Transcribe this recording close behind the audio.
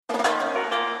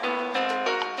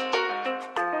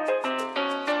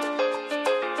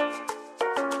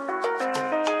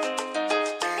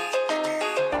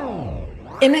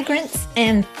Immigrants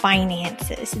and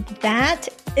finances. That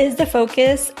is the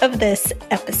focus of this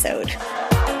episode.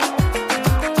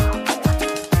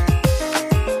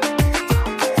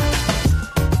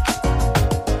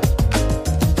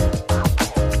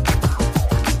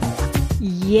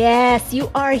 Yes,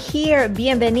 you are here.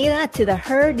 Bienvenida to the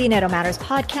Her Dinero Matters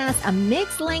podcast, a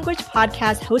mixed language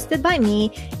podcast hosted by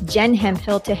me, Jen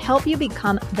Hemphill, to help you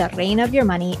become the reina of your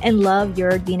money and love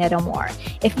your dinero more.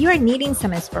 If you are needing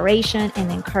some inspiration and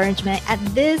encouragement at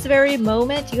this very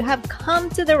moment, you have come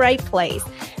to the right place.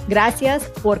 Gracias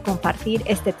por compartir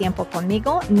este tiempo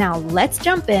conmigo. Now let's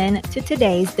jump in to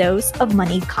today's dose of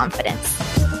money confidence.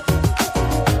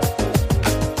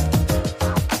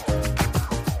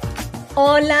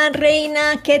 Hola,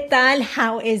 Reina. ¿Qué tal?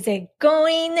 How is it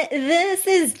going? This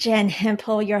is Jen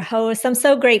Hemphill, your host. I'm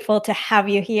so grateful to have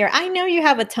you here. I know you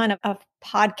have a ton of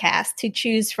podcasts to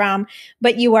choose from,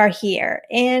 but you are here,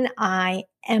 and I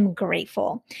am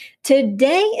grateful.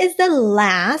 Today is the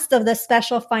last of the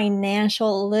special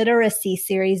financial literacy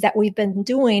series that we've been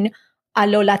doing a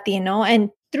lo Latino and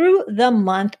through the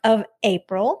month of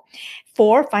April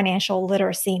for Financial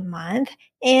Literacy Month.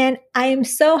 And I am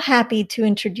so happy to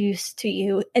introduce to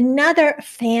you another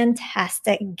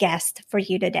fantastic guest for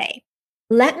you today.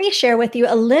 Let me share with you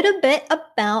a little bit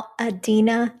about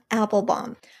Adina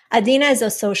Applebaum. Adina is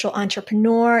a social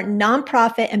entrepreneur,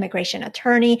 nonprofit immigration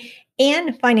attorney,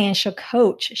 and financial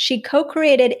coach. She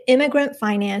co-created Immigrant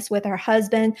Finance with her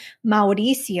husband,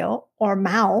 Mauricio, or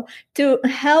Mao, to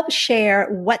help share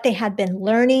what they had been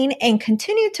learning and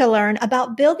continue to learn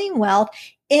about building wealth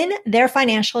in their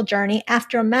financial journey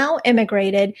after Mao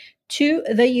immigrated to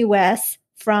the U.S.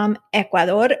 from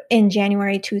Ecuador in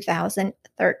January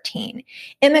 2013.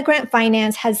 Immigrant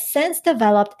Finance has since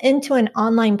developed into an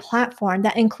online platform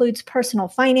that includes personal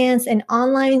finance and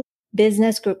online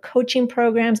business group coaching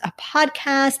programs, a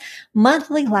podcast,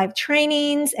 monthly live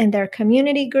trainings in their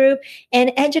community group,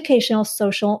 and educational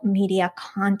social media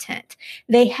content.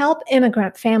 They help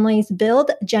immigrant families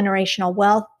build generational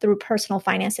wealth through personal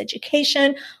finance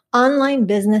education, online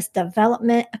business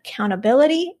development,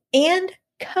 accountability, and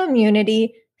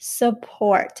community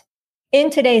support. In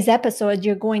today's episode,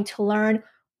 you're going to learn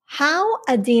how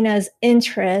Adina's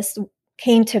interest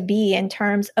came to be in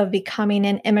terms of becoming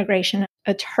an immigration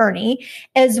attorney,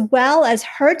 as well as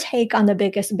her take on the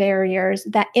biggest barriers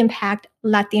that impact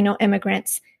Latino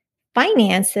immigrants'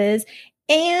 finances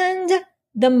and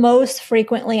the most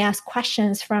frequently asked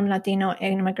questions from Latino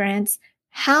immigrants,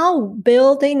 how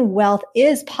building wealth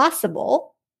is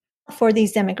possible for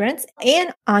these immigrants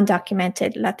and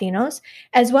undocumented Latinos,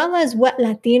 as well as what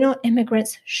Latino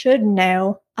immigrants should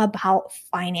know about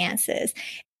finances.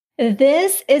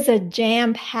 This is a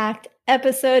jam-packed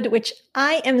episode, which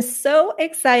I am so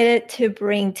excited to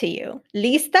bring to you.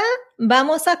 ¿Lista?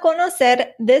 Vamos a conocer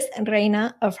this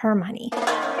reina of her money.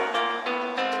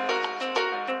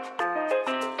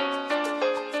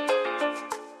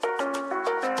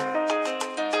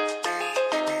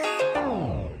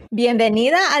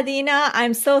 Bienvenida, Adina.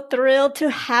 I'm so thrilled to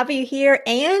have you here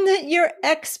and your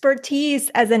expertise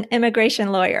as an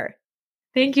immigration lawyer.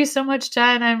 Thank you so much,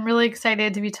 Jen. I'm really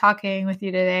excited to be talking with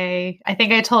you today. I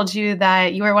think I told you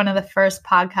that you were one of the first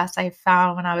podcasts I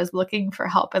found when I was looking for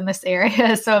help in this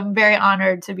area. So I'm very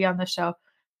honored to be on the show.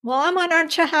 Well, I'm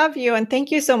honored to have you, and thank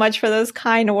you so much for those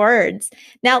kind words.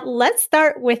 Now, let's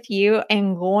start with you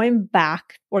and going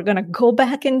back. We're going to go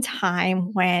back in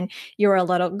time when you were a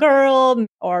little girl,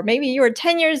 or maybe you were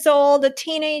 10 years old, a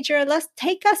teenager. Let's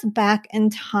take us back in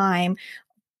time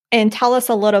and tell us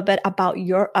a little bit about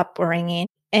your upbringing,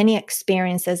 any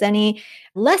experiences, any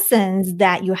lessons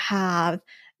that you have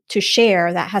to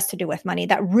share that has to do with money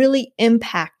that really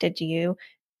impacted you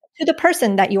to the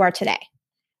person that you are today.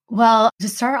 Well, to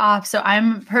start off, so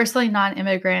I'm personally not an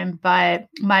immigrant, but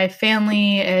my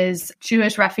family is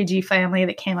Jewish refugee family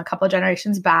that came a couple of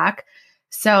generations back.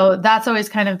 So that's always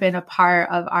kind of been a part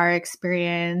of our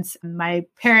experience. My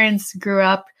parents grew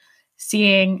up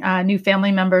seeing new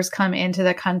family members come into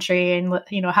the country and,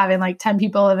 having like 10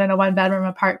 people live in a 1-bedroom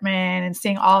apartment and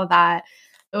seeing all of that.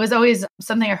 It was always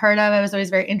something I heard of. I was always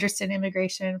very interested in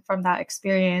immigration from that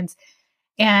experience.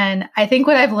 And I think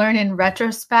what I've learned in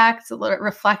retrospect,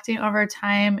 reflecting over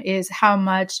time, is how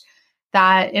much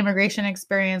that immigration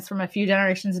experience from a few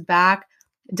generations back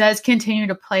does continue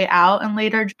to play out in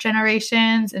later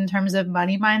generations in terms of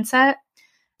money mindset.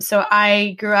 So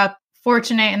I grew up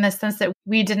fortunate in the sense that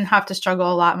we didn't have to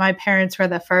struggle a lot. My parents were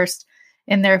the first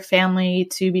in their family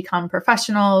to become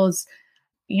professionals,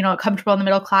 comfortable in the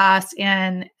middle class.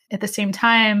 And at the same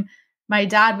time, my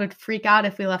dad would freak out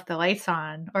if we left the lights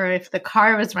on or if the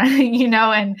car was running,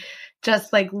 and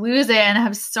just like lose it and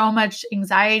have so much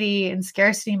anxiety and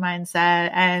scarcity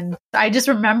mindset. And I just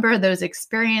remember those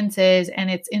experiences. And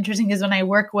it's interesting because when I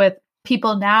work with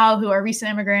people now who are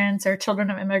recent immigrants or children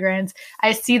of immigrants,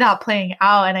 I see that playing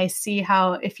out. And I see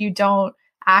how if you don't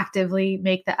actively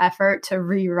make the effort to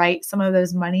rewrite some of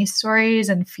those money stories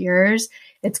and fears,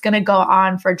 it's going to go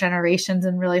on for generations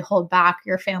and really hold back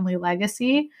your family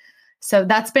legacy. So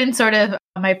that's been sort of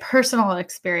my personal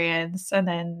experience. And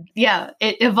then,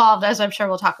 it evolved, as I'm sure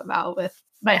we'll talk about, with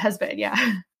my husband. Yeah.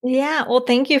 Yeah. Well,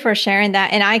 thank you for sharing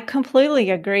that. And I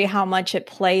completely agree how much it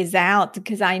plays out,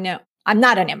 because I know I'm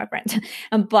not an immigrant,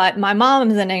 but my mom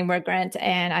is an immigrant.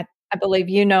 And I believe,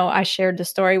 I shared the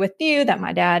story with you that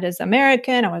my dad is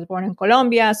American. I was born in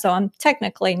Colombia, so I'm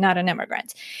technically not an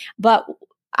immigrant. But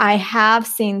I have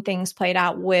seen things played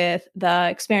out with the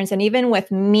experience, and even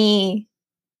with me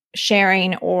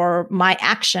sharing or my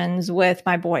actions with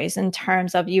my boys in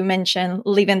terms of, you mentioned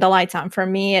leaving the lights on. For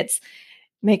me, it's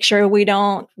make sure we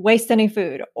don't waste any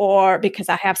food, or because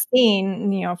I have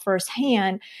seen,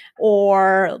 firsthand,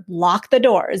 or lock the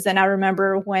doors. And I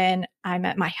remember when I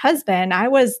met my husband, I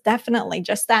was definitely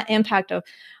just that impact of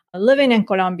living in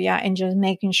Colombia and just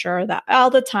making sure that all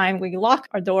the time we lock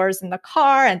our doors in the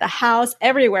car and the house,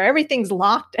 everywhere, everything's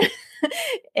locked.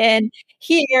 And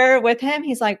here with him,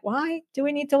 he's like, why do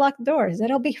we need to lock the doors?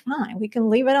 It'll be fine. We can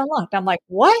leave it unlocked. I'm like,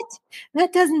 what?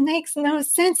 That doesn't make no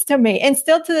sense to me. And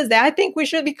still to this day, I think we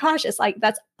should be cautious. Like,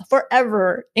 that's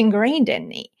forever ingrained in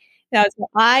me. So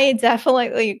I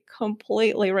definitely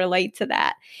completely relate to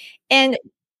that. And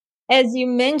as you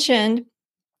mentioned,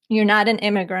 you're not an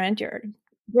immigrant, you're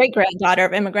great granddaughter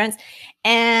of immigrants,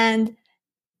 and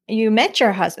you met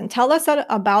your husband. Tell us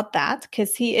about that,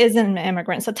 because he is an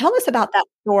immigrant. So tell us about that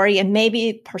story and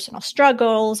maybe personal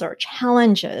struggles or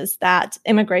challenges that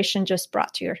immigration just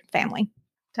brought to your family.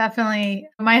 Definitely.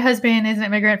 My husband is an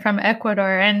immigrant from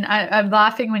Ecuador, and I'm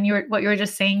laughing when what you were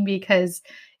just saying, because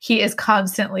he is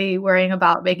constantly worrying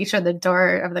about making sure the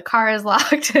door of the car is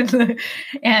locked and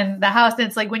the house. And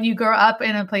it's like when you grow up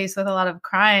in a place with a lot of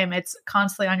crime, it's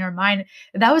constantly on your mind.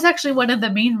 That was actually one of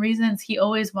the main reasons he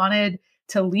always wanted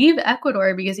to leave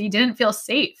Ecuador, because he didn't feel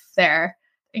safe there.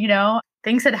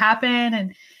 Things had happened.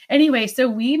 And anyway, so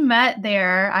we met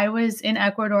there. I was in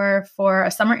Ecuador for a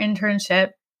summer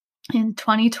internship in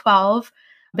 2012,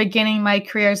 beginning my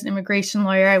career as an immigration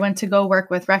lawyer. I went to go work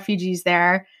with refugees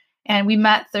there. And we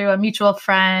met through a mutual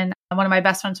friend, one of my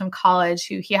best friends from college,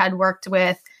 who he had worked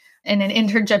with in an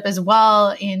internship as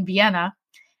well in Vienna.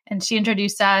 And she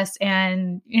introduced us,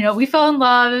 and, we fell in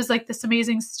love. It was like this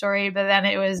amazing story. But then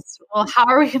it was, well, how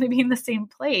are we going to be in the same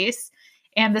place?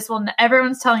 And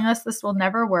everyone's telling us this will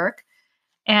never work.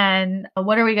 And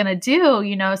what are we going to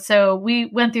do? So we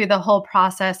went through the whole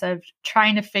process of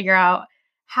trying to figure out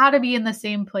how to be in the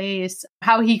same place,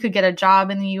 how he could get a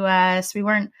job in the US. We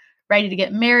weren't ready to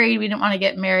get married. We didn't want to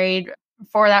get married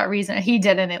for that reason. He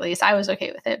didn't, at least. I was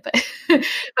okay with it,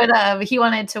 but he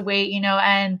wanted to wait,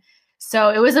 and so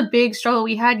it was a big struggle.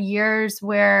 We had years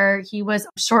where he was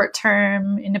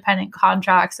short-term independent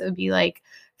contracts. It would be like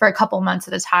for a couple months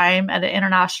at a time at an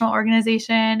international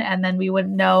organization. And then we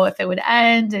wouldn't know if it would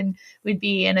end, and we'd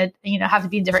be in have to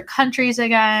be in different countries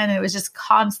again. And it was just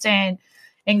constant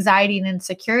anxiety and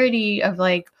insecurity of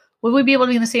like, would we be able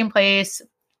to be in the same place?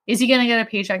 Is he going to get a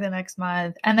paycheck the next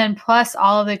month? And then plus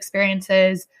all of the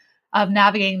experiences of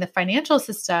navigating the financial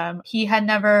system. He had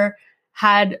never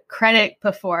had credit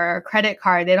before, or credit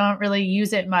card. They don't really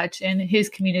use it much in his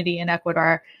community in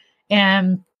Ecuador.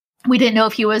 And we didn't know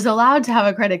if he was allowed to have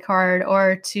a credit card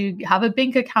or to have a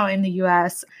bank account in the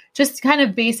US. Just kind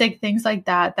of basic things like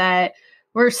that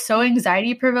were so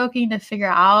anxiety provoking to figure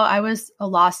out. I was a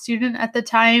law student at the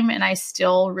time, and I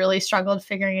still really struggled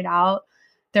figuring it out.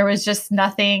 There was just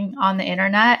nothing on the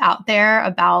internet out there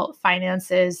about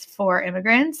finances for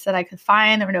immigrants that I could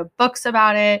find. There were no books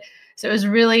about it. So it was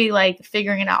really like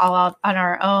figuring it all out on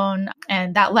our own.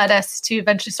 And that led us to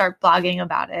eventually start blogging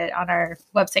about it on our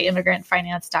website,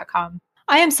 immigrantfinance.com.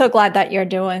 I am so glad that you're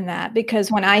doing that, because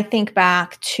when I think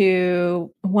back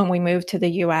to when we moved to the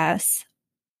US,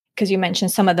 because you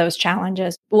mentioned some of those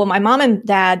challenges. Well, my mom and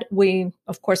dad,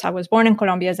 of course, I was born in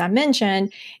Colombia, as I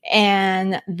mentioned,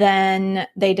 and then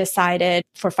they decided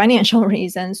for financial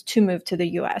reasons to move to the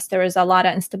US. There was a lot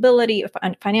of instability,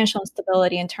 financial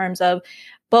instability in terms of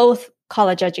both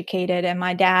college educated, and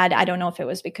my dad, I don't know if it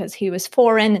was because he was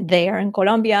foreign there in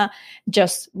Colombia,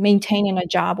 just maintaining a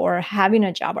job or having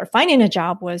a job or finding a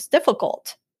job was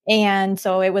difficult. And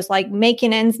so it was like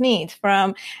making ends meet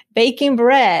from baking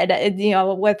bread,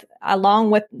 along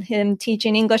with him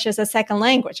teaching English as a second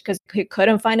language because he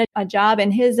couldn't find a job in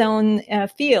his own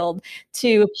field,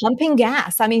 to pumping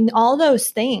gas. I mean, all those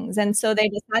things. And so they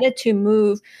decided to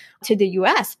move to the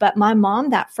US. But my mom,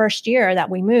 that first year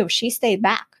that we moved, she stayed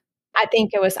back. I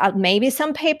think it was maybe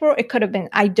some paper. It could have been,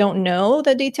 I don't know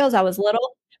the details. I was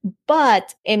little,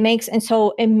 but it makes, and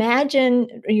so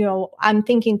imagine, I'm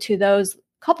thinking to those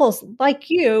couples like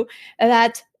you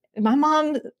that my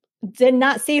mom did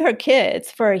not see her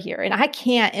kids for a year. And I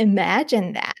can't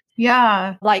imagine that.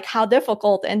 Yeah. Like how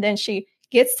difficult. And then she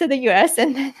gets to the US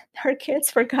and then her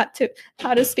kids forgot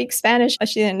how to speak Spanish.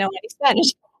 She didn't know any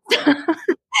Spanish.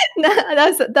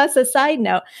 That's a side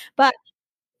note. But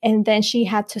and then she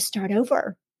had to start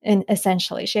over. And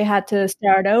essentially, she had to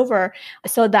start over.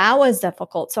 So that was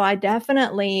difficult. So I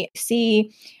definitely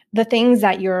see the things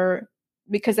that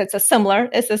because it's a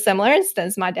similar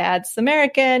instance. My dad's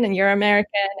American and you're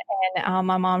American, and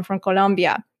my mom from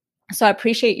Colombia. So I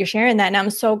appreciate you sharing that. And I'm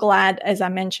so glad, as I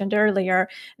mentioned earlier,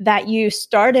 that you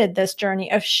started this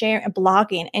journey of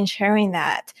blogging and sharing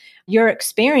that, your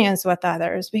experience with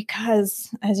others,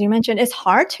 because as you mentioned, it's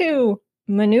hard to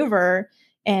maneuver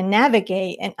and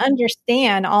navigate and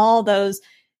understand all those,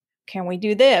 can we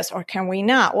do this or can we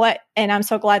not? And I'm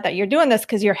so glad that you're doing this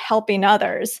because you're helping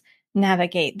others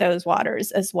navigate those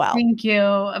waters as well. Thank you.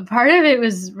 A part of it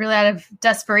was really out of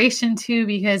desperation too,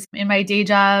 because in my day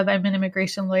job, I'm an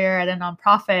immigration lawyer at a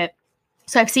nonprofit.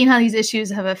 So I've seen how these issues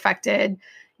have affected,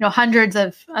 hundreds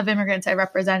of immigrants I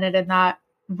represented in that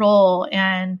role,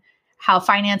 and how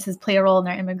finances play a role in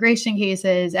their immigration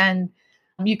cases. And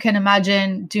you can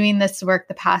imagine doing this work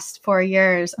the past 4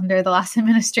 years under the last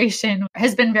administration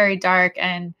has been very dark.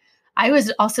 And I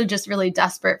was also just really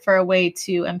desperate for a way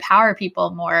to empower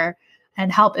people more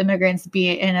and help immigrants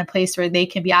be in a place where they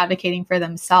can be advocating for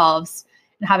themselves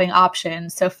and having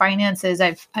options. So finances,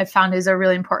 I've found, is a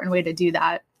really important way to do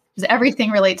that, because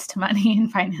everything relates to money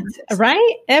and finances.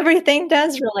 Right? Everything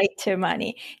does relate to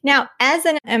money. Now, as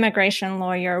an immigration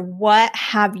lawyer, what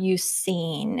have you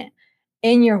seen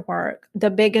in your work,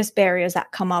 the biggest barriers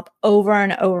that come up over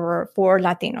and over for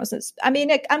Latinos?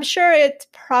 I'm sure it's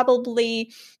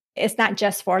not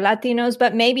just for Latinos,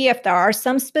 but maybe if there are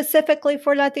some specifically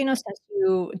for Latinos, since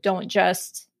you don't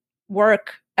just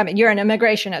work, you're an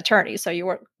immigration attorney, so you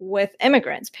work with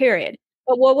immigrants, period.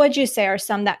 But what would you say are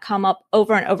some that come up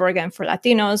over and over again for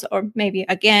Latinos, or maybe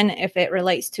again, if it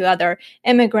relates to other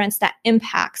immigrants, that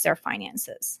impacts their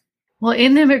finances? Well,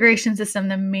 in the immigration system,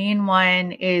 the main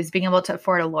one is being able to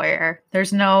afford a lawyer.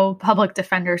 There's no public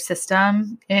defender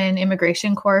system in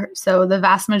immigration court. So the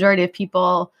vast majority of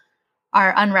people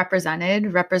are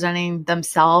unrepresented, representing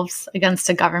themselves against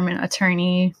a government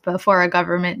attorney before a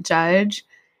government judge.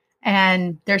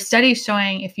 And there's studies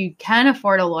showing if you can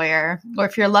afford a lawyer, or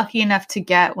if you're lucky enough to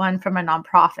get one from a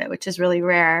nonprofit, which is really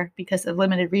rare because of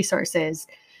limited resources,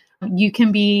 you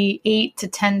can be 8 to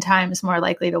 10 times more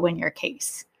likely to win your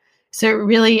case. So it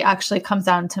really actually comes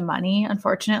down to money,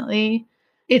 unfortunately.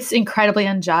 It's incredibly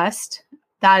unjust.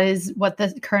 That is what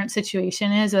the current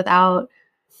situation is without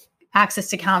access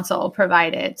to counsel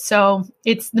provided. So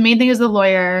the main thing is the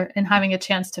lawyer and having a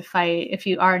chance to fight if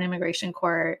you are in immigration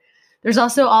court. There's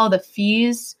also all the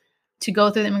fees to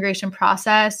go through the immigration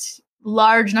process.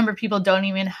 Large number of people don't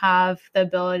even have the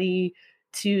ability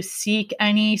to seek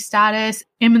any status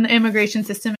in the immigration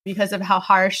system because of how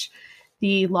harsh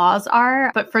the laws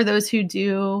are. But for those who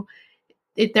do,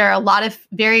 there are a lot of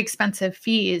very expensive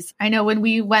fees. I know when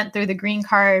we went through the green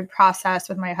card process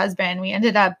with my husband, we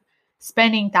ended up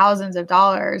spending thousands of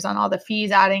dollars on all the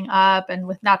fees adding up, and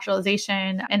with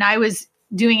naturalization. And I was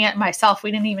doing it myself.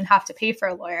 We didn't even have to pay for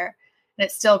a lawyer, and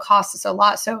it still costs us a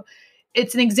lot. So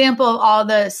it's an example of all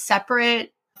the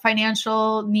separate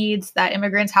financial needs that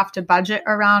immigrants have to budget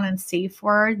around and save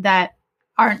for that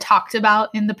aren't talked about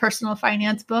in the personal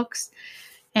finance books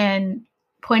and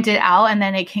pointed out. And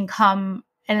then it can come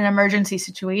in an emergency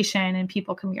situation and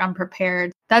people can be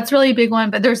unprepared. That's really a big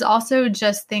one. But there's also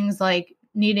just things like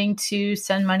needing to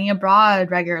send money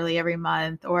abroad regularly every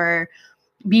month, or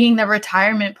being the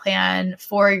retirement plan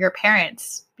for your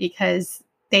parents because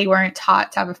they weren't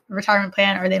taught to have a retirement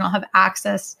plan, or they don't have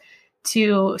access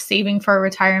to saving for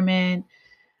retirement.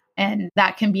 And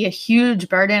that can be a huge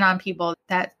burden on people.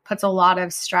 That puts a lot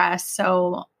of stress.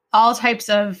 So all types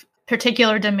of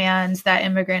particular demands that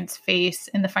immigrants face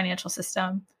in the financial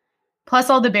system, plus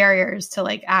all the barriers to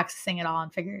accessing it all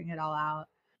and figuring it all out.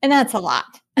 And that's a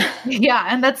lot. Yeah.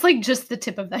 And that's just the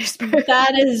tip of the iceberg.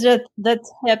 That is just the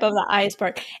tip of the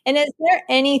iceberg. And is there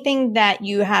anything that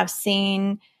you have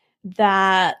seen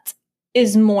that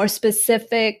is more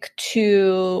specific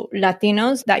to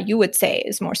Latinos that you would say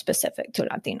is more specific to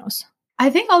Latinos? I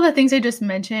think all the things I just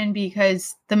mentioned,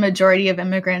 because the majority of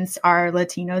immigrants are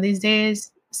Latino these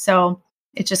days. So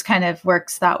it just kind of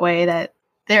works that way, that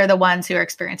they're the ones who are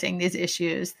experiencing these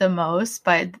issues the most,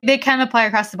 but they can apply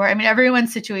across the board. I mean,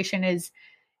 everyone's situation is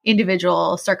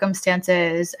individual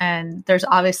circumstances, and there's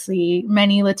obviously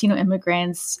many Latino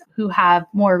immigrants who have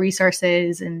more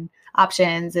resources and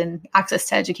options and access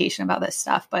to education about this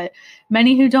stuff, but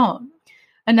many who don't.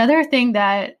 Another thing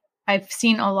that I've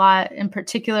seen a lot, in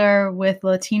particular with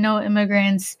Latino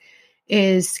immigrants,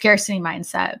 is scarcity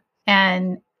mindset.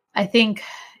 And I think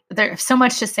there's so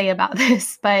much to say about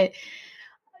this, but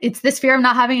it's this fear of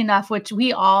not having enough, which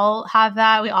we all have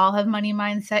that. We all have money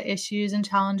mindset issues and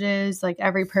challenges, like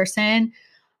every person.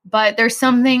 But there's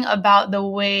something about the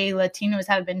way Latinos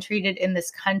have been treated in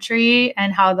this country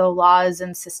and how the laws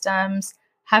and systems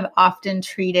have often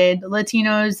treated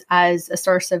Latinos as a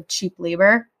source of cheap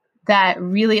labor that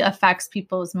really affects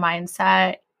people's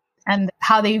mindset and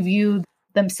how they view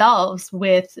themselves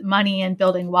with money and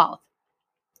building wealth.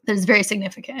 That is very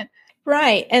significant.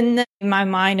 Right. And my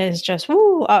mind is just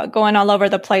going all over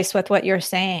the place with what you're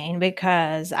saying,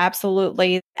 because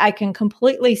absolutely, I can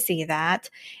completely see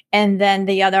that. And then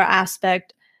the other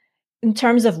aspect, in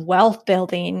terms of wealth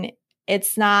building,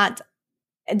 it's not,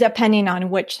 depending on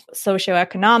which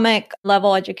socioeconomic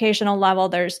level, educational level,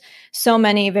 there's so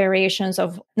many variations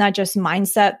of not just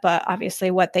mindset, but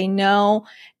obviously what they know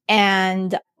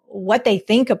and what they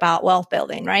think about wealth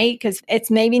building, right? Because it's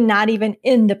maybe not even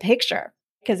in the picture.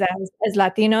 Because as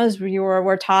Latinos,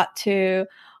 we're taught to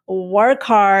work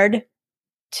hard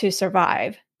to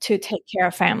survive, to take care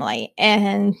of family.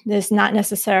 And it's not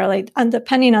necessarily, and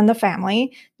depending on the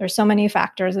family, there's so many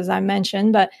factors, as I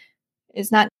mentioned, but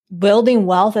it's not, building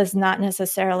wealth is not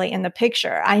necessarily in the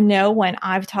picture. I know when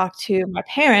I've talked to my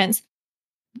parents,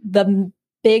 the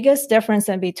biggest difference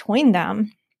in between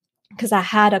them, because I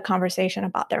had a conversation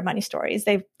about their money stories.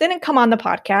 They didn't come on the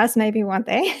podcast, maybe one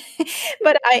day,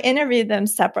 but I interviewed them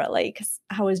separately because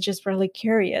I was just really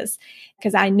curious,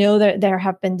 because I know that there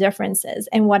have been differences.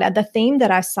 And the theme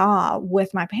that I saw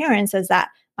with my parents is that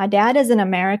my dad is an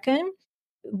American.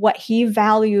 What he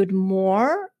valued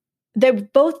more, they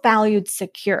both valued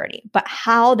security, but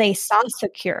how they saw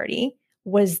security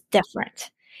was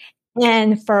different.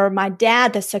 And for my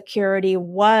dad, the security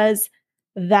was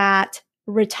that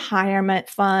retirement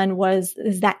fund,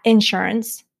 is that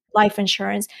insurance, life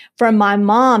insurance. For my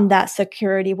mom, that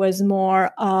security was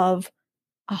more of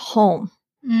a home.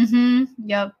 Mm-hmm.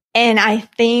 Yep. And I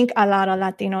think a lot of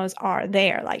Latinos are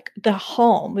there, like the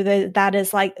home, that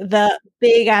is like the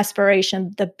big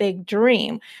aspiration, the big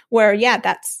dream, where, yeah,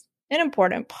 that's an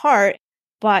important part,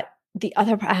 but the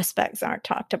other aspects aren't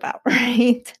talked about,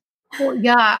 right? Well,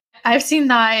 yeah, I've seen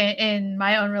that in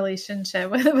my own relationship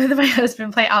with my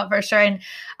husband play out for sure. And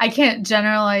I can't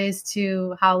generalize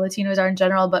to how Latinos are in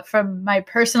general, but from my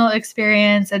personal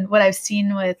experience and what I've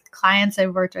seen with clients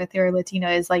I've worked with who are Latino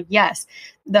is like, yes,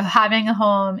 the having a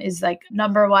home is like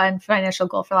number one financial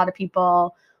goal for a lot of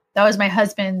people. That was my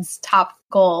husband's top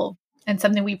goal and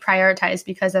something we prioritize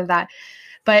because of that.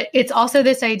 But it's also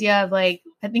this idea of like,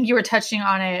 I think you were touching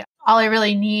on it. All I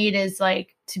really need is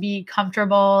like to be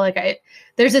comfortable.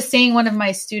 There's a saying one of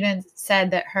my students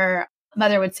said that her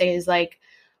mother would say is like,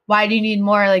 why do you need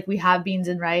more? Like, we have beans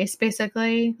and rice,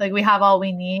 basically. Like, we have all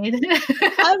we need.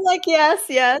 I'm like, yes.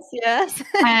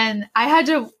 And I had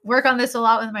to work on this a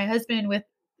lot with my husband, with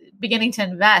beginning to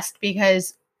invest,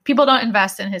 because people don't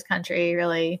invest in his country,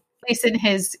 really, at least in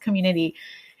his community.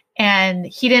 And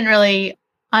he didn't really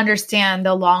understand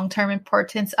the long-term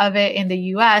importance of it in the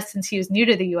US, since he was new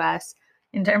to the US,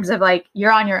 in terms of like,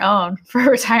 you're on your own for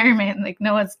retirement. Like,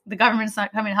 the government's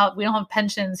not coming to help. We don't have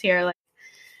pensions here,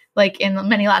 like in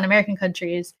many Latin American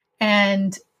countries.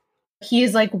 And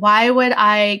he's like, why would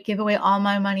I give away all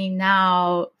my money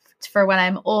now for when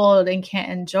I'm old and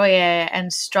can't enjoy it,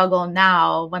 and struggle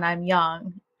now when I'm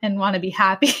young and want to be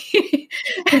happy?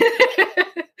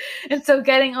 And so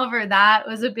getting over that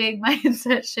was a big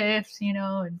mindset shift,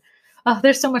 and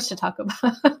there's so much to talk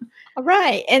about.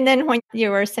 Right. And then when you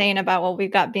were saying about, well,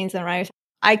 we've got beans and rice,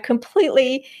 I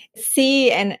completely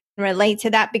see and relate to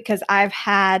that, because I've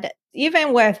had,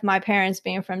 even with my parents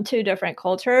being from two different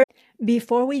cultures.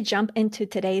 Before we jump into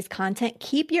today's content,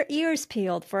 keep your ears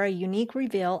peeled for a unique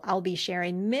reveal I'll be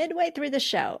sharing midway through the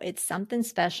show. It's something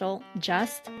special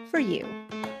just for you.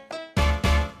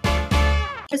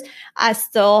 I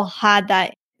still had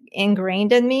that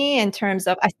ingrained in me, in terms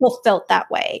of, I still felt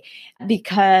that way,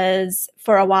 because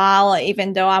for a while,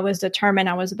 even though I was determined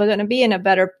I was going to be in a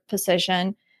better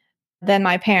position, than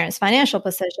my parents' financial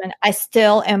position, I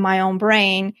still in my own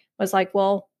brain was like,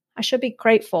 well, I should be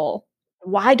grateful.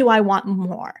 Why do I want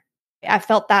more? I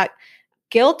felt that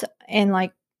guilt and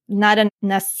like not a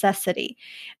necessity.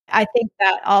 I think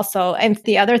that also, and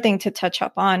the other thing to touch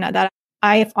up on that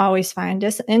I've always find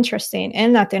this interesting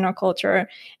in Latino culture,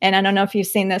 and I don't know if you've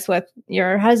seen this with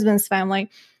your husband's family,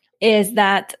 is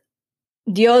that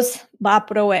Dios va a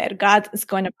proveer. God is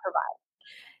going to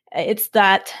provide. It's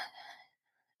that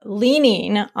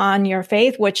leaning on your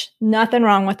faith, which nothing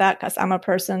wrong with that because I'm a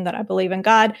person that I believe in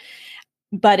God,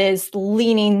 but is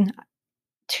leaning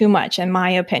too much, in my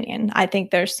opinion. I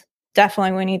think there's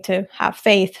definitely, we need to have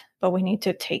faith, but we need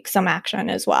to take some action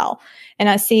as well. And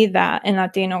I see that in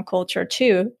Latino culture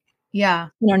too. Yeah.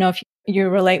 I don't know if you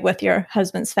relate with your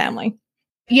husband's family.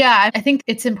 Yeah, I think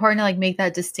it's important to like make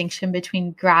that distinction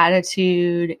between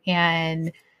gratitude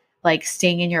and like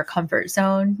staying in your comfort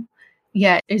zone.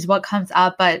 Yeah, is what comes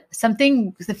up. But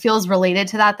something that feels related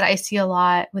to that I see a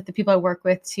lot with the people I work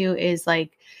with too is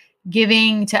like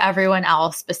giving to everyone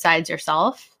else besides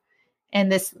yourself. And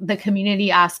the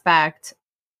community aspect,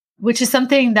 which is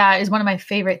something that is one of my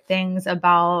favorite things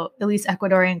about at least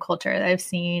Ecuadorian culture that I've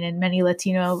seen and many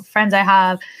Latino friends I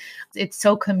have. It's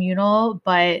so communal,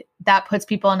 but that puts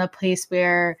people in a place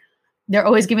where they're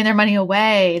always giving their money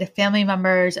away to family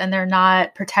members and they're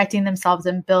not protecting themselves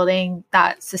and building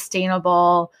that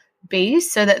sustainable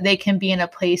base so that they can be in a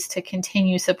place to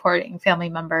continue supporting family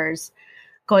members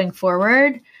going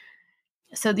forward.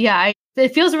 So yeah,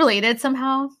 it feels related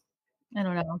somehow. I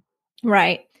don't know.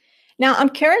 Right. Now, I'm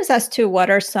curious as to what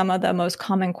are some of the most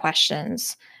common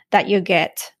questions that you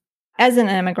get as an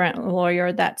immigrant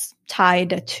lawyer that's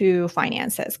tied to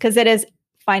finances, because it is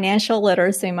Financial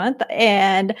Literacy Month.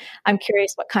 And I'm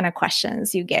curious what kind of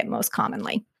questions you get most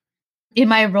commonly. In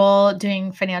my role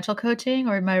doing financial coaching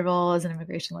or in my role as an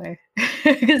immigration lawyer?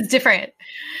 Because it's different.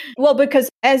 Well, because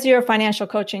as you're financial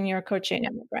coaching, you're coaching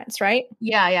immigrants, right?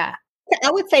 Yeah.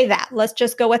 I would say that. Let's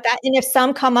just go with that. And if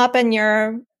some come up in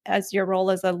your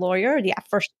role as a lawyer, yeah,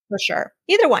 for sure.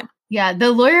 Either one. Yeah,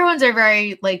 the lawyer ones are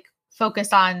very like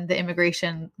focused on the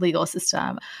immigration legal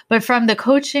system. But from the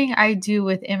coaching I do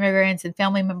with immigrants and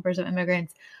family members of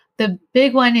immigrants, the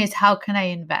big one is how can I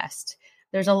invest?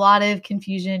 There's a lot of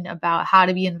confusion about how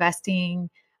to be investing,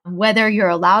 whether you're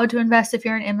allowed to invest if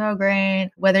you're an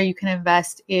immigrant, whether you can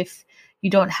invest if you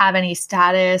don't have any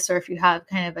status or if you have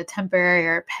kind of a temporary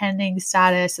or pending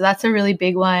status. So that's a really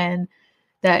big one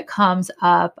that comes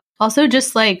up. Also,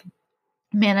 just like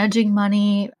managing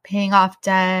money, paying off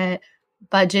debt,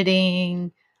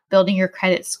 budgeting, building your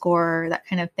credit score, that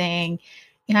kind of thing.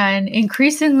 And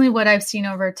increasingly, what I've seen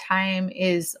over time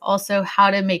is also how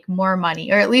to make more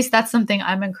money, or at least that's something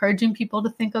I'm encouraging people to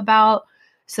think about.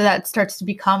 So that starts to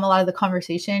become a lot of the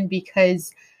conversation,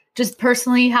 because just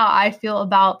personally, how I feel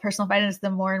about personal finance, the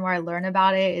more and more I learn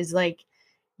about it is like,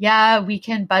 yeah, we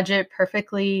can budget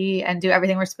perfectly and do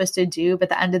everything we're supposed to do.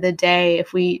 But at the end of the day,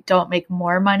 if we don't make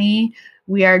more money,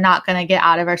 we are not going to get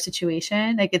out of our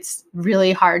situation. Like it's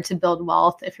really hard to build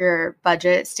wealth if your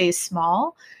budget stays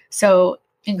small. So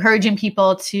encouraging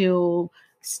people to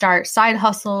start side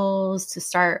hustles, to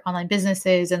start online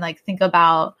businesses, and like think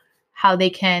about how they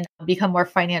can become more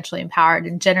financially empowered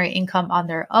and generate income on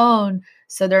their own,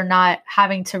 so they're not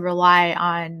having to rely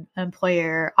on an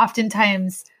employer.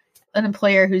 Oftentimes, an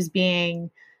employer who's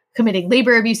committing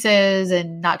labor abuses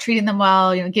and not treating them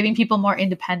well, giving people more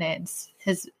independence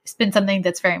has been something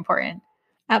that's very important.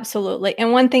 Absolutely.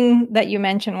 And one thing that you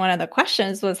mentioned, one of the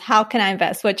questions was, how can I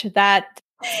invest? Which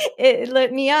it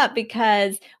lit me up,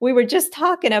 because we were just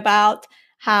talking about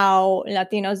how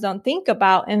Latinos don't think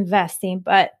about investing,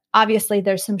 but obviously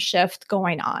there's some shift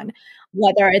going on,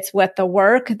 whether it's with the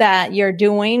work that you're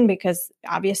doing, because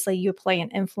obviously you play an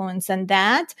influence in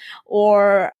that,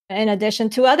 or in addition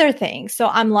to other things. So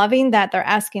I'm loving that they're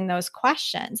asking those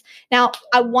questions. Now,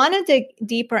 I want to dig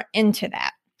deeper into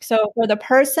that. So for the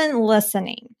person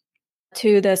listening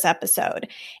to this episode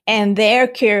and they're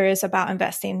curious about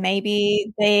investing,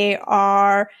 maybe they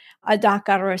are a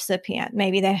DACA recipient,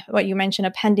 maybe what you mentioned,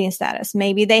 a pending status,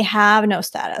 maybe they have no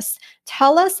status.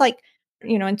 Tell us, like,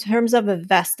 in terms of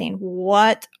investing,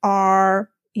 what are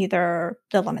either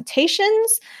the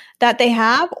limitations that they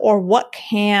have or what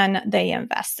can they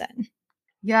invest in?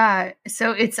 Yeah.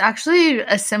 So it's actually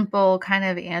a simple kind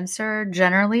of answer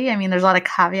generally. I mean, there's a lot of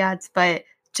caveats, but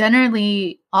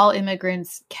generally all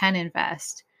immigrants can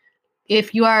invest.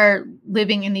 If you are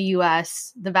living in the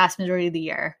US the vast majority of the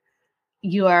year,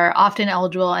 you are often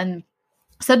eligible. And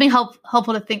something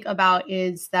helpful to think about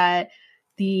is that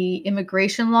the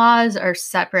immigration laws are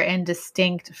separate and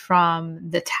distinct from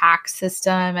the tax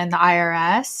system and the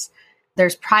IRS.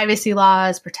 There's privacy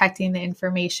laws protecting the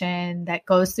information that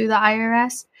goes through the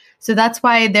IRS. So that's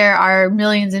why there are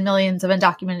millions and millions of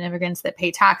undocumented immigrants that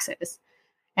pay taxes,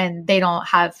 and they don't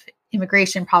have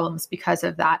immigration problems because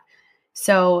of that.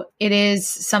 So it is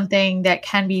something that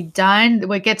can be done.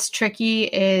 What gets tricky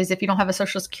is if you don't have a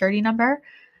social security number.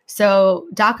 So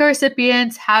DACA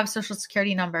recipients have social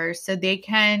security numbers, so they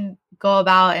can go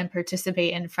about and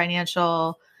participate in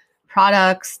financial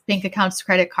products, bank accounts,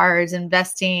 credit cards,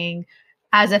 investing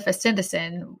as if a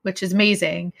citizen, which is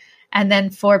amazing. And then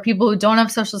for people who don't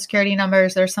have social security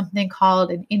numbers, there's something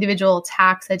called an individual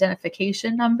tax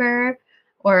identification number,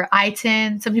 or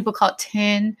ITIN. Some people call it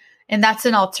TIN. And that's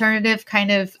an alternative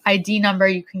kind of ID number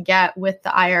you can get with the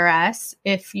IRS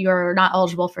if you're not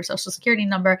eligible for social security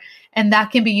number. And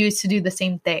that can be used to do the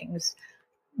same things.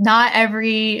 Not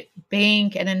every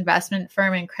bank and investment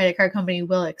firm and credit card company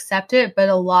will accept it, but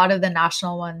a lot of the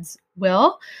national ones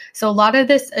will. So a lot of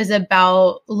this is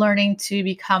about learning to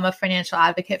become a financial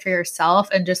advocate for yourself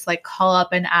and just like call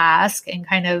up and ask and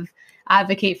kind of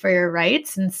advocate for your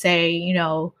rights and say, you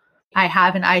know, I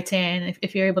have an ITIN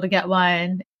if you're able to get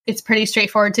one. It's pretty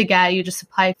straightforward to get. You just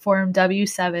apply Form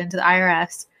W-7 to the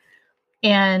IRS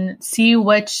and see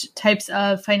which types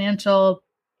of financial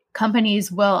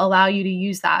companies will allow you to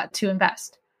use that to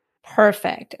invest.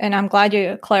 Perfect. And I'm glad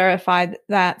you clarified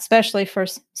that, especially for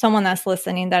someone that's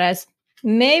listening that has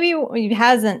maybe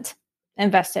hasn't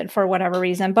invested for whatever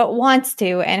reason, but wants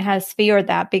to and has feared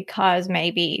that because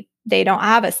maybe they don't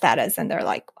have a status and they're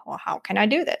like, well, how can I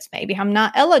do this? Maybe I'm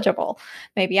not eligible.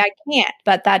 Maybe I can't,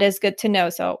 but that is good to know.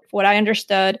 So what I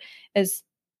understood is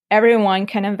everyone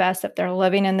can invest if they're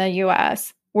living in the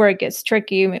US. Where it gets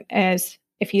tricky is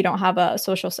if you don't have a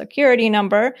social security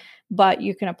number, but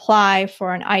you can apply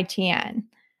for an ITN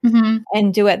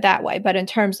and do it that way. But in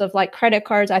terms of like credit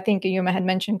cards, I think you had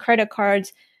mentioned credit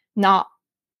cards, not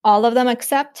all of them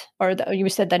accept, or you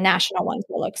said the national ones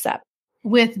will accept.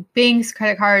 With banks,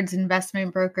 credit cards,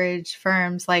 investment brokerage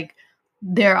firms, like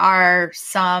there are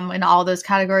some in all those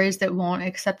categories that won't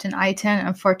accept an ITIN,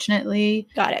 unfortunately.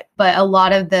 Got it. But a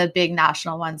lot of the big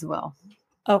national ones will.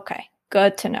 Okay.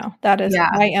 Good to know. That is,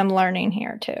 I am learning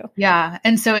here too. Yeah.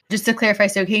 And so just to clarify,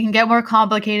 so it can get more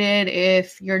complicated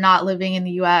if you're not living in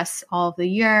the US all of the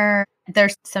year.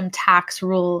 There's some tax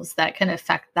rules that can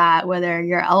affect that, whether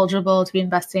you're eligible to be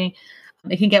investing.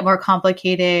 It can get more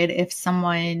complicated if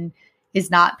someone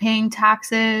is not paying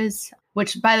taxes,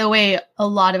 which, by the way, a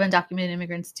lot of undocumented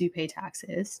immigrants do pay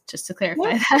taxes, just to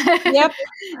clarify that.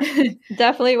 Yep.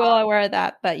 Definitely well aware of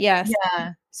that, but yes.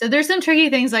 Yeah. So there's some tricky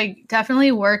things, like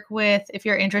definitely work with, if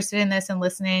you're interested in this and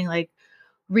listening, like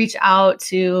reach out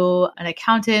to an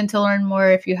accountant to learn more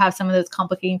if you have some of those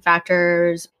complicating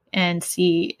factors and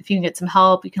see if you can get some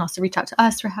help. You can also reach out to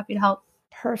us. We're happy to help.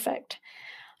 Perfect.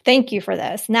 Thank you for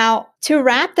this. Now, to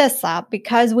wrap this up,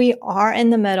 because we are in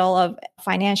the middle of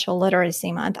Financial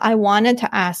Literacy Month, I wanted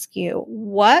to ask you,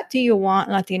 what do you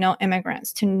want Latino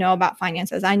immigrants to know about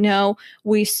finances? I know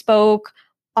we spoke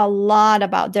a lot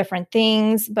about different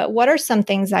things, but what are some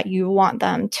things that you want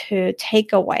them to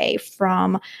take away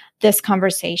from this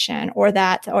conversation, or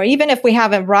even if we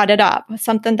haven't brought it up,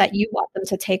 something that you want them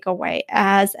to take away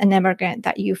as an immigrant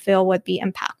that you feel would be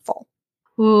impactful?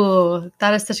 Ooh,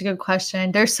 that is such a good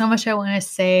question. There's so much I want to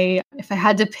say. If I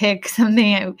had to pick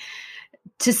something,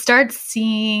 to start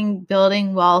seeing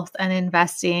building wealth and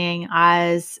investing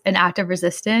as an act of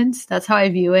resistance, that's how I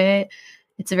view it.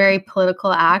 It's a very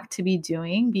political act to be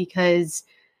doing, because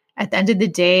at the end of the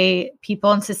day,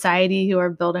 people in society who are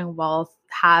building wealth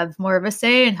have more of a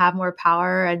say and have more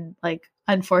power. And like,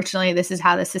 unfortunately, this is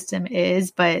how the system is.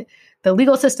 But the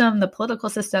legal system, the political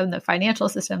system, the financial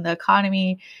system, the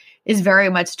economy is very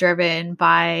much driven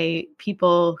by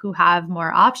people who have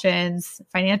more options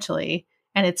financially.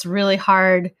 And it's really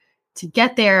hard to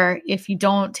get there if you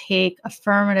don't take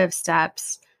affirmative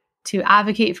steps to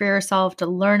advocate for yourself, to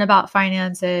learn about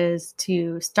finances,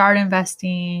 to start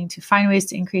investing, to find ways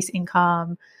to increase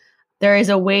income. There is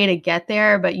a way to get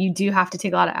there, but you do have to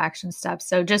take a lot of action steps.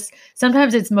 So just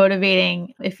sometimes it's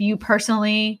motivating if you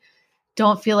personally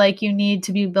don't feel like you need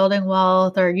to be building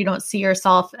wealth, or you don't see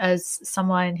yourself as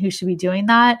someone who should be doing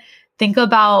that. Think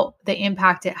about the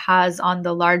impact it has on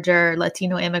the larger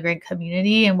Latino immigrant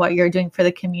community and what you're doing for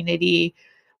the community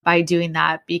by doing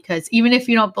that. Because even if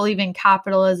you don't believe in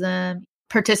capitalism,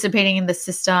 participating in the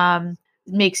system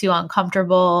makes you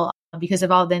uncomfortable because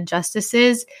of all the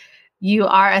injustices. You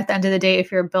are, at the end of the day,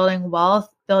 if you're building wealth,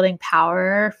 building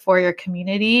power for your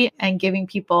community and giving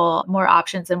people more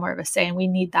options and more of a say. And we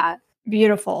need that.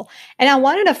 Beautiful. And I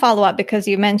wanted to follow up because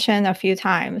you mentioned a few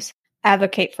times,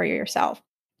 advocate for yourself.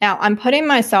 Now, I'm putting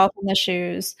myself in the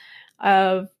shoes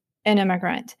of an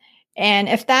immigrant. And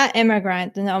if that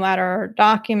immigrant, no matter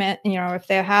document, if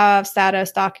they have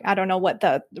status I don't know what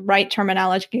the right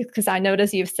terminology is, because I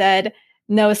notice you've said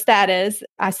no status.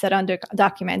 I said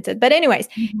undocumented. But anyways,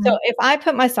 so if I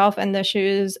put myself in the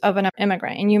shoes of an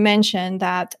immigrant, and you mentioned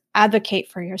that advocate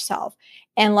for yourself,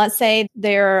 and let's say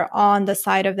they're on the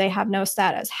side of they have no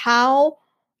status,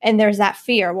 and there's that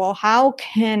fear. Well, how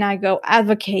can I go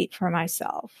advocate for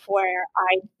myself where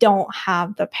I don't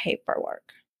have the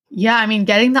paperwork? Yeah, I mean,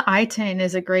 getting the I-10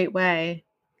 is a great way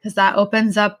because that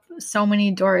opens up so many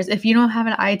doors. If you don't have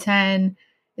an I-10,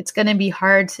 it's going to be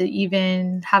hard to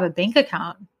even have a bank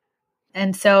account.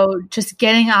 And so just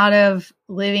getting out of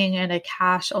living in a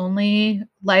cash only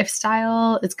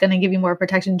lifestyle is going to give you more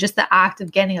protection. Just the act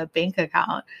of getting a bank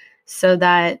account so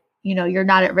that, you're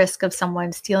not at risk of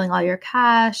someone stealing all your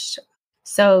cash,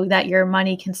 so that your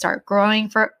money can start growing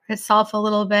for itself a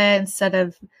little bit instead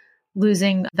of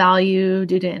losing value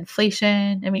due to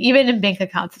inflation. I mean, even in bank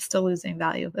accounts, it's still losing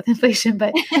value with inflation,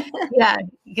 but yeah,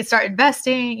 you can start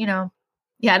investing, Yeah,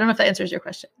 I don't know if that answers your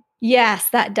question. Yes,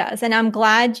 that does. And I'm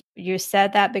glad you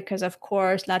said that because, of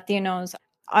course, Latinos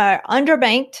are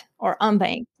underbanked or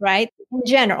unbanked, right? In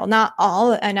general, not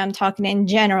all. And I'm talking in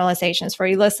generalizations for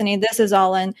you listening. This is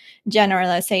all in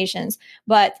generalizations.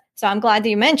 But so I'm glad that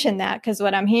you mentioned that, because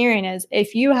what I'm hearing is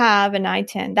if you have an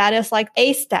I-10, that is like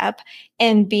a step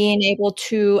in being able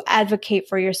to advocate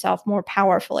for yourself more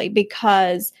powerfully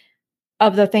because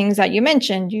of the things that you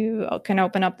mentioned. You can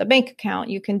open up the bank account,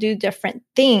 you can do different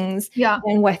things. Yeah.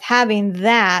 And with having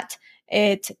that,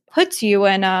 it puts you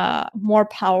in a more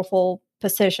powerful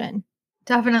position.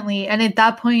 Definitely. And at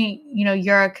that point,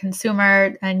 you're a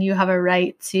consumer and you have a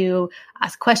right to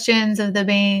ask questions of the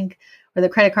bank or the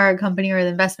credit card company or the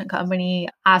investment company,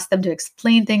 ask them to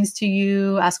explain things to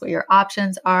you, ask what your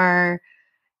options are.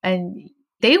 And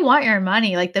they want your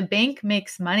money. Like the bank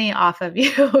makes money off of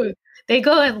you. They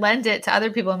go and lend it to other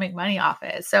people and make money off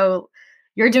it. So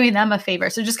you're doing them a favor.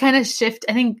 So just kind of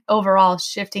I think overall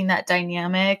shifting that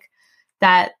dynamic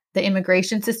that the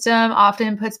immigration system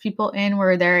often puts people in,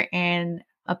 where they're in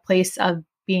a place of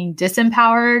being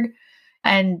disempowered,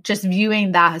 and just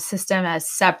viewing that system as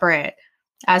separate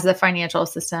as the financial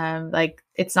system. Like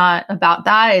it's not about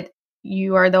that.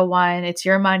 You are the one, it's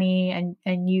your money,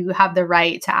 and you have the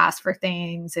right to ask for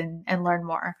things and learn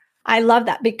more. I love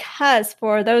that, because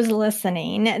for those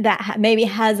listening that maybe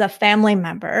has a family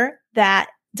member that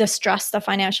distrusts the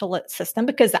financial system,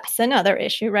 because that's another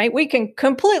issue, right? We can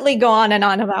completely go on and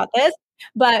on about this,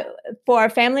 but for a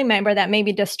family member that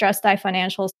maybe distrusts the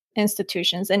financial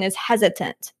institutions and is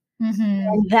hesitant,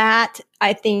 and that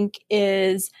I think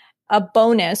is a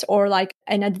bonus or like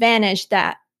an advantage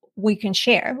that we can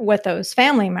share with those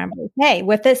family members. Hey,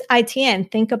 with this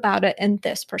I-10, think about it in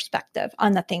this perspective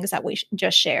on the things that we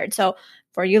just shared. So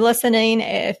for you listening,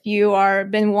 if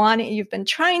you've been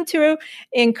trying to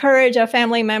encourage a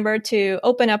family member to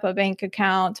open up a bank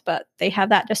account, but they have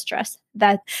that distress,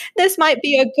 that this might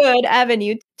be a good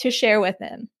avenue to share with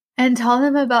them. And tell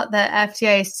them about the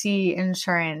FDIC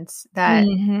insurance that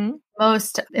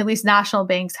most, at least national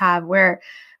banks have, where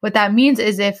what that means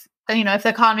is if the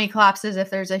economy collapses, if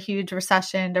there's a huge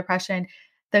recession, depression,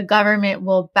 the government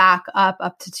will back up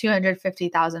to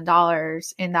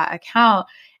 $250,000 in that account.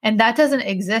 And that doesn't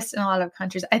exist in a lot of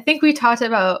countries. I think we talked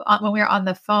about when we were on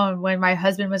the phone, when my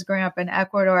husband was growing up in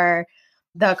Ecuador,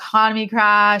 the economy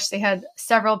crashed. They had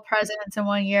several presidents in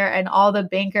one year, and all the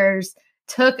bankers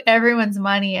took everyone's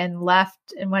money and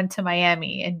left and went to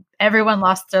Miami, and everyone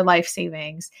lost their life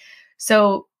savings.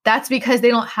 So that's because they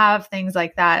don't have things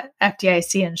like that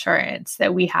FDIC insurance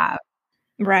that we have.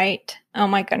 Right. Oh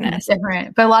my goodness. It's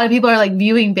different. But a lot of people are like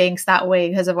viewing banks that way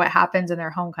because of what happens in their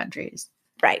home countries.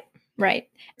 Right. Right.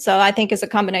 So I think it's a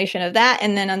combination of that.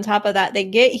 And then on top of that, they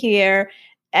get here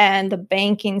and the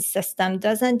banking system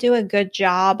doesn't do a good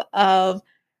job of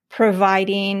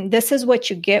providing, this is what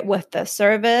you get with the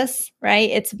service, right?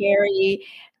 It's very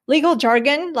legal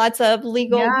jargon, lots of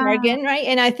legal jargon, right?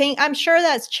 And I'm sure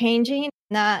that's changing.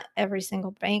 Not every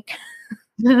single bank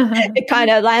kind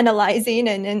of analyzing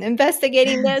and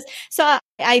investigating this. So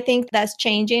I think that's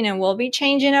changing and will be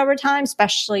changing over time,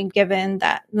 especially given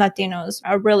that Latinos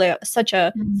are really such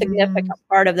a significant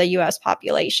part of the U.S.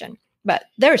 population. But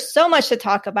there's so much to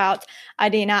talk about,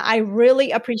 Adina. I really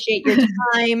appreciate your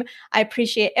time. I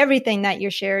appreciate everything that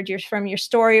you shared from your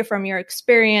story, from your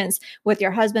experience with your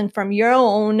husband, from your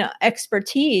own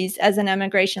expertise as an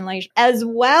immigration lawyer, as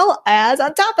well as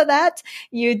on top of that,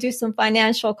 you do some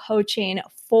financial coaching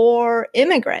for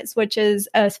immigrants, which is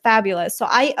fabulous. So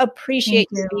I appreciate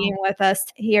you being with us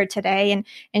here today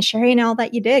and sharing all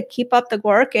that you did. Keep up the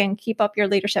work and keep up your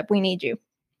leadership. We need you.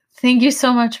 Thank you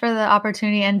so much for the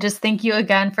opportunity. And just thank you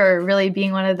again for really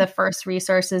being one of the first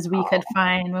resources we could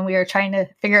find when we were trying to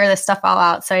figure this stuff all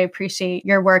out. So I appreciate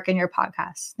your work and your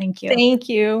podcast. Thank you. Thank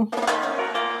you.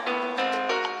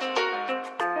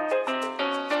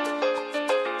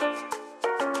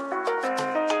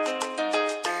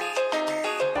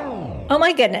 Oh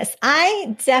my goodness.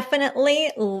 I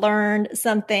definitely learned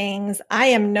some things. I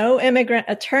am no immigrant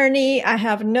attorney. I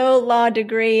have no law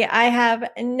degree. I have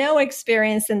no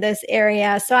experience in this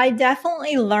area. So I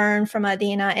definitely learned from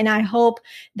Adina, and I hope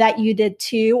that you did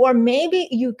too, or maybe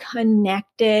you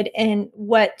connected and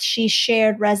what she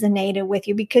shared resonated with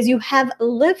you because you have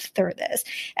lived through this.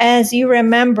 As you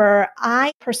remember,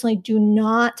 I personally do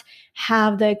not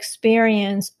have the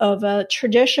experience of a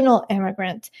traditional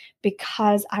immigrant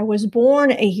because I was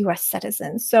born a US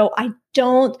citizen. So I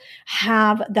don't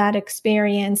have that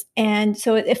experience. And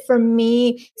so for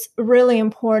me, it's really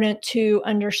important to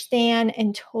understand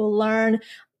and to learn,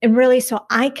 and really so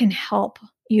I can help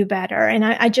you better. And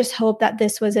I just hope that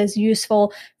this was as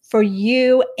useful for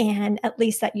you, and at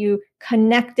least that you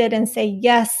connected and say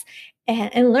yes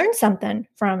and learn something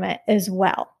from it as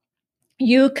well.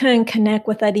 You can connect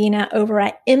with Adina over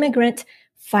at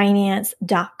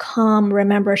immigrantfinance.com.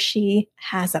 Remember, she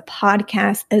has a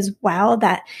podcast as well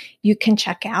that you can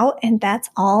check out, and that's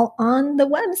all on the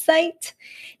website.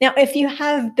 Now, if you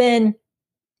have been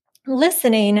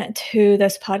listening to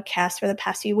this podcast for the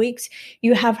past few weeks,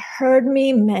 you have heard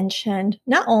me mention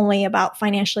not only about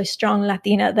Financially Strong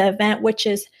Latina, the event, which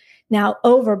is now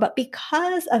over, but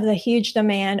because of the huge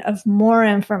demand of more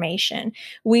information,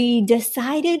 we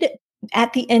decided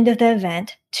at the end of the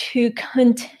event to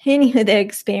continue the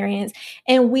experience,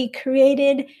 and we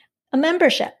created a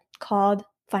membership called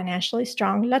Financially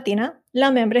Strong Latina, La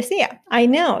Membresía. I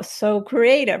know, so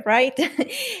creative, right?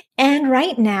 And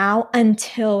right now,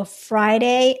 until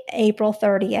Friday, April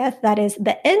 30th, that is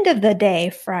the end of the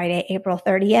day, Friday, April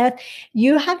 30th,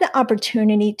 you have the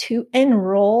opportunity to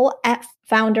enroll at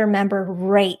founder member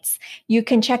rates. You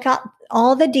can check out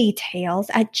all the details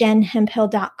at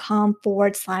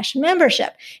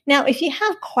jenhemphill.com/membership. Now, if you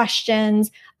have questions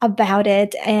about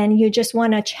it and you just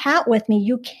want to chat with me,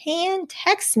 you can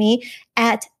text me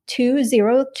at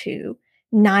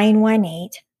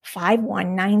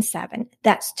 202-918-5197.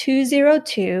 That's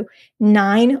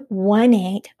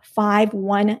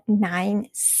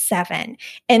 202-918-5197.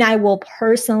 And I will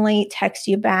personally text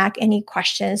you back any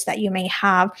questions that you may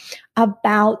have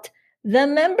about the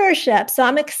membership. So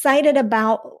I'm excited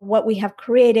about what we have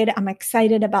created. I'm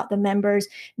excited about the members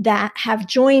that have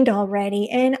joined already,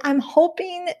 and I'm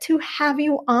hoping to have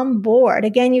you on board.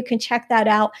 Again, you can check that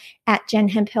out at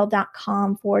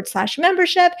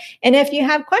jenhemphill.com/membership. And if you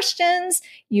have questions,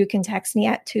 you can text me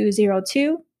at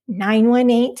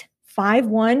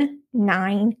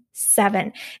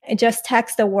 202-918-5197. And just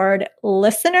text the word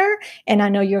listener, and I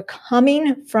know you're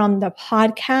coming from the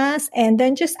podcast, and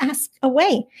then just ask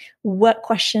away what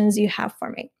questions you have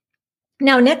for me.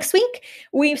 Now, next week,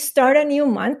 we start a new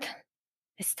month.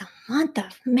 It's the month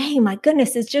of May. My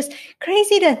goodness, it's just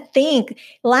crazy to think.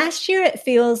 Last year, it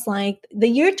feels like the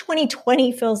year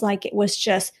 2020 feels like it was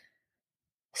just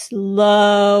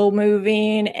slow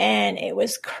moving, and it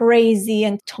was crazy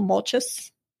and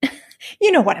tumultuous.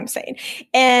 You know what I'm saying?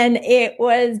 And it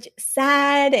was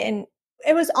sad, and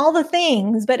it was all the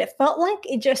things, but it felt like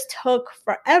it just took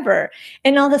forever.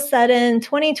 And all of a sudden,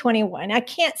 2021, I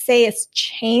can't say it's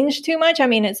changed too much. I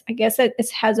mean, I guess it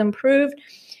has improved,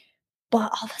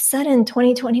 but all of a sudden,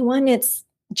 2021, it's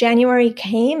January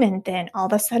came, and then all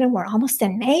of a sudden we're almost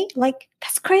in May. Like,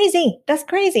 that's crazy. That's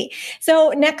crazy.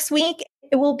 So next week,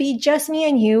 it will be just me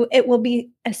and you. It will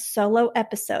be a solo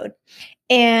episode.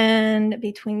 And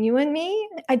between you and me,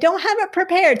 I don't have it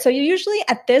prepared. So usually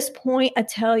at this point, I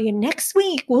tell you next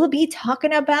week, we'll be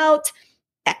talking about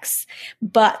X.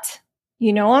 But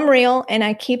you know I'm real, and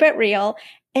I keep it real,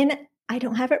 and I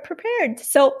don't have it prepared.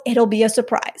 So it'll be a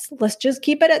surprise. Let's just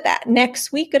keep it at that.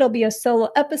 Next week, it'll be a solo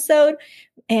episode,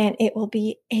 and it will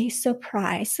be a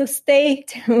surprise. So stay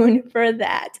tuned for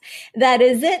that. That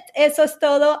is it. Eso es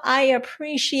todo. I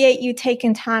appreciate you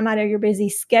taking time out of your busy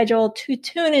schedule to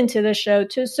tune into the show,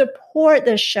 to support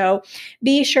the show.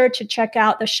 Be sure to check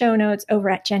out the show notes over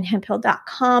at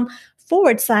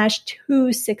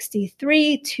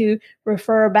jenhemphill.com/263 to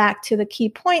refer back to the key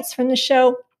points from the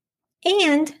show.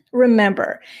 And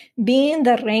remember, being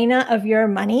the reina of your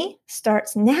money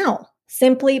starts now,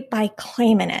 simply by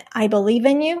claiming it. I believe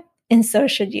in you, and so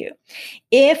should you.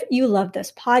 If you love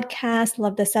this podcast,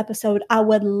 love this episode, I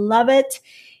would love it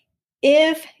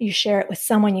if you share it with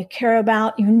someone you care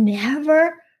about. You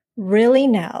never really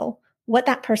know what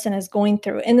that person is going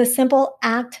through. And the simple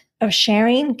act of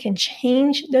sharing can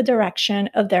change the direction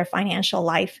of their financial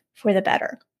life for the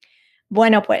better.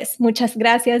 Bueno, pues, muchas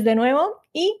gracias de nuevo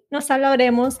y nos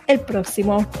hablaremos el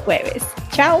próximo jueves.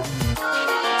 Chao.